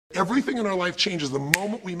Everything in our life changes the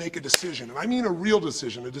moment we make a decision, and I mean a real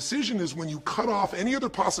decision. A decision is when you cut off any other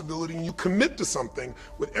possibility and you commit to something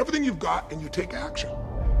with everything you've got and you take action.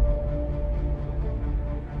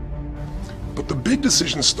 But the big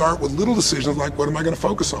decisions start with little decisions like, what am I going to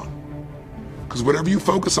focus on? Because whatever you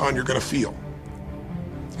focus on, you're going to feel.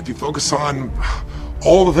 If you focus on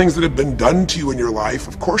all the things that have been done to you in your life,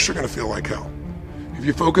 of course you're going to feel like hell. If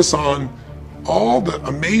you focus on all the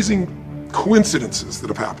amazing coincidences that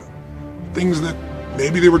have happened, things that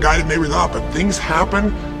maybe they were guided, maybe not, but things happen,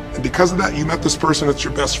 and because of that you met this person that's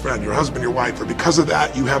your best friend, your husband, your wife, or because of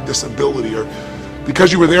that you have this ability, or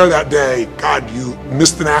because you were there that day, God, you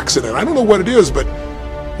missed an accident. I don't know what it is, but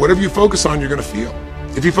whatever you focus on, you're going to feel.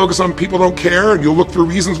 If you focus on people don't care, and you'll look for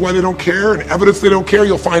reasons why they don't care and evidence they don't care,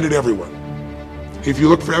 you'll find it everywhere. If you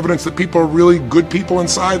look for evidence that people are really good people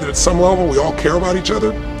inside, that at some level we all care about each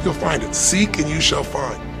other, you'll find it. Seek and you shall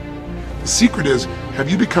find. The secret is,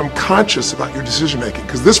 have you become conscious about your decision making?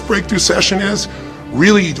 Because this breakthrough session is,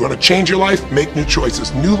 really, you want to change your life, make new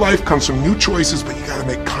choices. New life comes from new choices, but you got to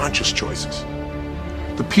make conscious choices.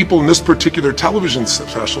 The people in this particular television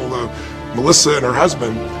special, Melissa and her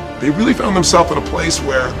husband, they really found themselves in a place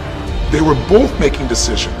where they were both making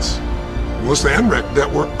decisions, Melissa and Rick,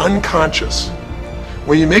 that were unconscious.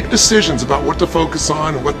 When you make decisions about what to focus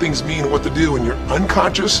on and what things mean and what to do, and you're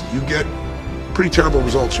unconscious, you get pretty terrible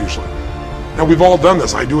results usually. Now, we've all done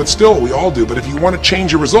this. I do it still. We all do. But if you want to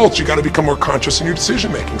change your results, you got to become more conscious in your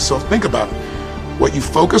decision making. So think about it. What you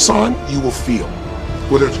focus on, you will feel.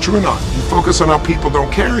 Whether it's true or not. You focus on how people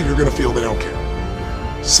don't care, you're going to feel they don't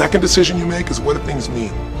care. Second decision you make is, what do things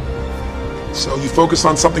mean? So you focus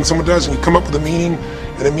on something someone does and you come up with a meaning,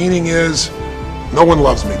 and the meaning is, no one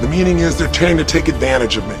loves me. The meaning is, they're trying to take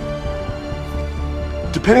advantage of me.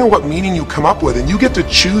 Depending on what meaning you come up with, and you get to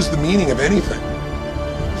choose the meaning of anything.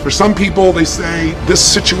 For some people, they say, this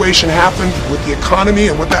situation happened with the economy,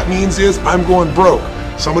 and what that means is, I'm going broke.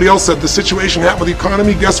 Somebody else said, the situation happened with the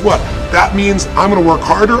economy, guess what? That means I'm going to work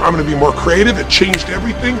harder, I'm going to be more creative, it changed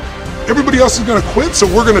everything. Everybody else is going to quit, so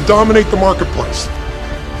we're going to dominate the marketplace.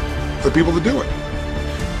 For people to do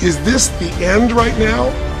it. Is this the end right now,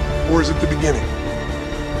 or is it the beginning?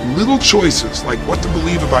 Little choices, like what to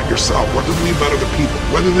believe about yourself, what to believe about other people,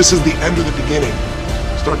 whether this is the end or the beginning,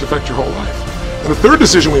 start to affect your whole life. And the third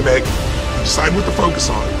decision we make, we decide what to focus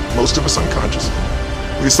on, most of us unconsciously.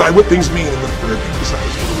 We decide what things mean, and the third thing we decide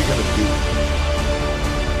is, what are we going to do?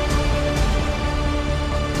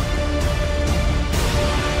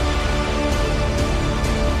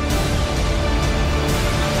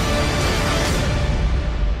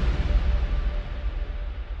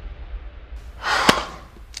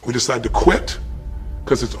 We decide to quit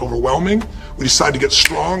because it's overwhelming. We decide to get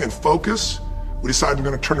strong and focus. We decide we're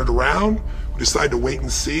going to turn it around. We decide to wait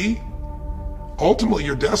and see. Ultimately,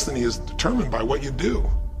 your destiny is determined by what you do.